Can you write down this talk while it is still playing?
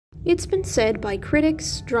It's been said by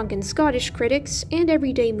critics, drunken Scottish critics, and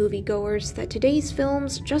everyday moviegoers that today's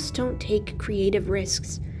films just don't take creative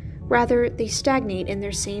risks. Rather, they stagnate in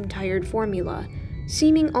their same tired formula,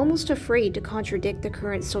 seeming almost afraid to contradict the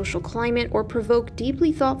current social climate or provoke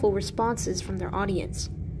deeply thoughtful responses from their audience.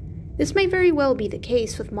 This may very well be the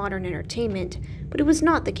case with modern entertainment, but it was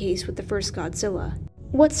not the case with the first Godzilla.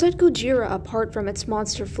 What set Gojira apart from its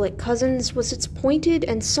monster flick cousins was its pointed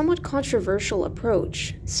and somewhat controversial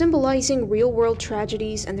approach, symbolizing real-world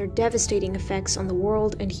tragedies and their devastating effects on the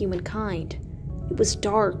world and humankind. It was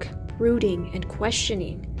dark, brooding, and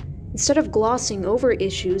questioning. Instead of glossing over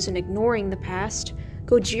issues and ignoring the past,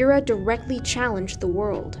 Gojira directly challenged the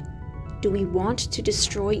world. Do we want to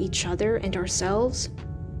destroy each other and ourselves?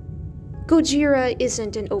 Gojira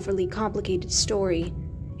isn't an overly complicated story.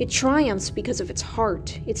 It triumphs because of its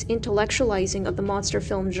heart, its intellectualizing of the monster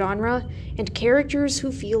film genre, and characters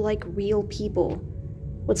who feel like real people.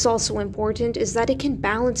 What's also important is that it can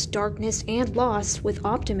balance darkness and loss with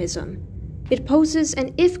optimism. It poses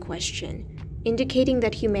an if question, indicating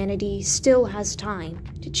that humanity still has time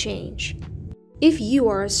to change. If you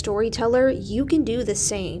are a storyteller, you can do the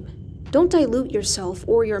same. Don't dilute yourself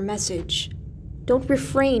or your message. Don't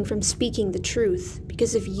refrain from speaking the truth,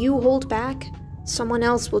 because if you hold back, someone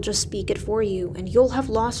else will just speak it for you, and you'll have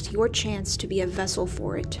lost your chance to be a vessel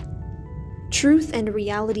for it. Truth and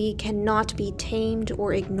reality cannot be tamed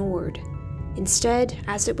or ignored. Instead,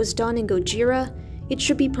 as it was done in Gojira, it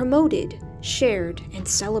should be promoted, shared, and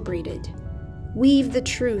celebrated. Weave the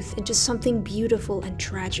truth into something beautiful and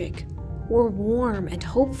tragic, or warm and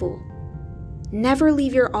hopeful. Never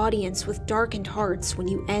leave your audience with darkened hearts when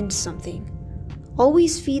you end something.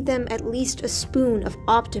 Always feed them at least a spoon of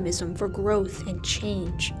optimism for growth and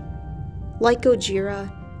change. Like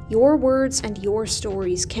Gojira, your words and your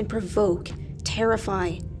stories can provoke,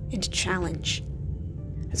 terrify, and challenge.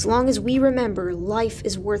 As long as we remember life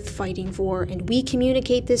is worth fighting for and we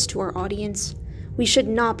communicate this to our audience, we should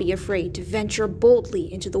not be afraid to venture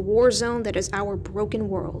boldly into the war zone that is our broken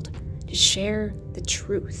world, to share the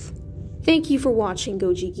truth. Thank you for watching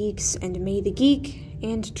Goji Geeks, and may the geek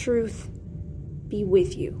and truth be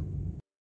with you.